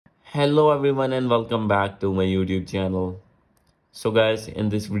Hello everyone and welcome back to my YouTube channel. So guys, in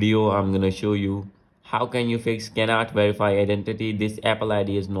this video I'm gonna show you how can you fix cannot verify identity, this Apple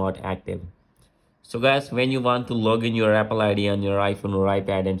ID is not active. So guys, when you want to log in your Apple ID on your iPhone or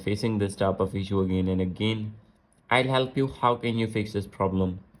iPad and facing this type of issue again and again, I'll help you how can you fix this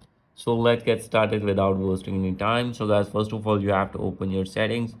problem. So let's get started without wasting any time. So guys, first of all you have to open your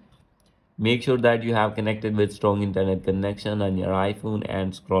settings. Make sure that you have connected with strong internet connection on your iPhone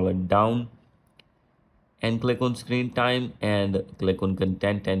and scroll it down and click on screen time and click on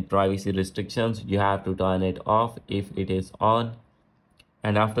content and privacy restrictions. You have to turn it off if it is on,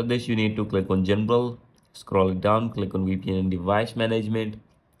 and after this you need to click on general, scroll it down, click on VPN and device management.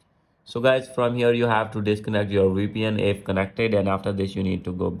 So guys, from here you have to disconnect your VPN if connected, and after this you need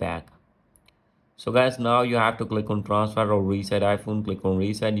to go back. So guys, now you have to click on transfer or reset iPhone, click on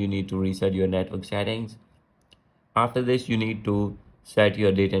reset. You need to reset your network settings. After this you need to set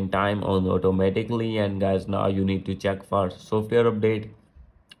your date and time on automatically, and guys, now you need to check for software update.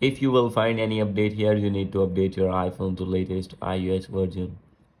 If you will find any update here, you need to update your iPhone to latest iOS version.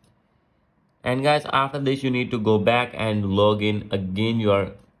 And guys, after this you need to go back and log in again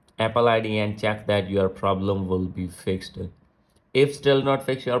your Apple ID and check that your problem will be fixed. If still not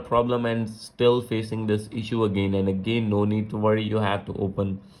fix your problem and still facing this issue again and again, no need to worry. You have to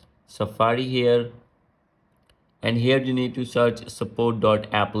open Safari here, and here you need to search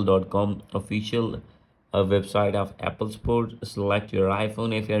support.apple.com, official website of Apple Support. Select your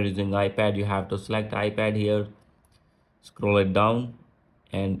iPhone. If you're using iPad, you have to select iPad here, scroll it down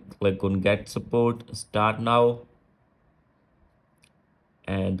and click on get support, start now,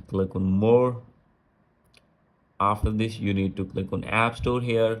 and click on more. After this you need to click on App Store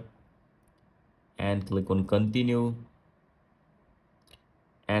here and click on continue,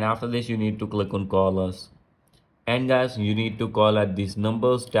 and after this you need to click on call us. And guys, you need to call at these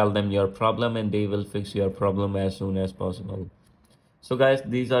numbers, tell them your problem, and they will fix your problem as soon as possible. So guys,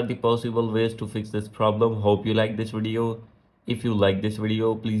 these are the possible ways to fix this problem. Hope you like this video. If you like this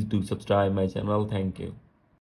video, please do subscribe my channel. Thank you.